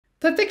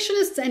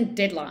Perfectionists and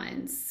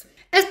deadlines.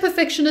 As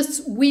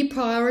perfectionists, we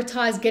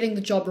prioritize getting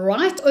the job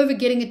right over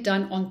getting it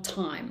done on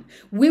time.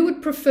 We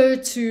would prefer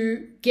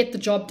to get the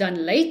job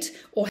done late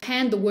or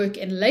hand the work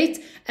in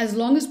late as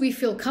long as we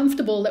feel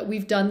comfortable that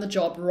we've done the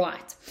job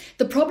right.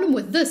 The problem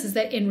with this is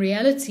that in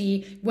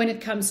reality, when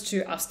it comes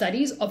to our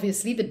studies,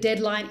 obviously the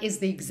deadline is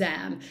the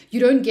exam. You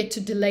don't get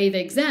to delay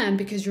the exam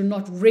because you're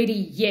not ready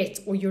yet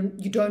or you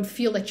don't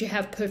feel that you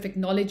have perfect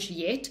knowledge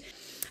yet.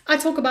 I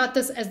talk about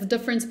this as the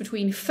difference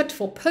between fit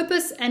for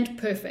purpose and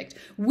perfect.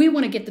 We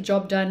want to get the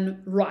job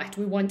done right.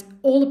 We want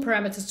all the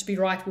parameters to be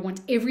right. We want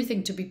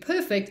everything to be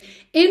perfect.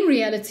 In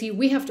reality,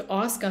 we have to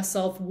ask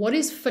ourselves, what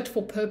is fit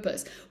for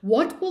purpose?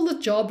 What will the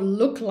job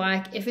look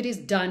like if it is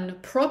done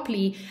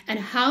properly? And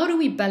how do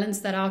we balance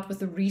that out with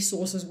the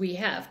resources we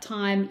have?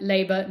 Time,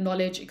 labor,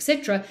 knowledge,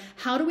 etc.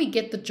 How do we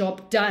get the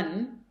job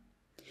done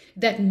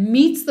that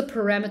meets the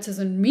parameters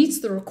and meets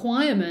the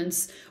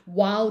requirements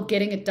while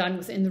getting it done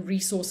within the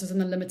resources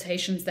and the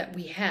limitations that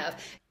we have?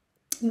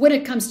 When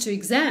it comes to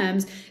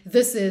exams,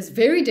 this is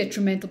very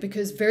detrimental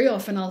because very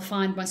often I'll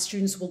find my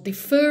students will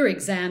defer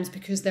exams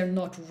because they're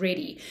not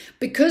ready,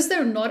 because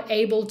they're not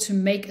able to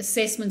make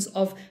assessments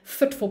of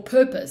fit for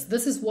purpose.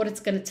 This is what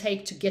it's going to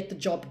take to get the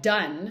job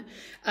done.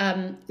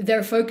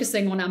 They're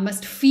focusing on, I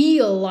must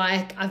feel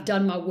like I've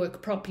done my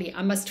work properly.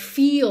 I must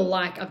feel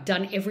like I've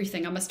done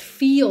everything. I must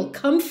feel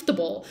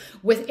comfortable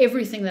with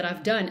everything that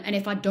I've done. And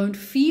if I don't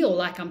feel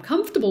like I'm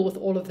comfortable with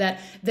all of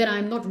that, then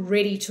I'm not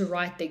ready to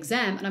write the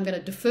exam and I'm going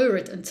to defer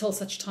it until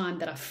such time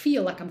that I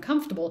feel like I'm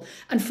comfortable.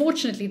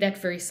 Unfortunately, that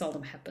very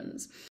seldom happens.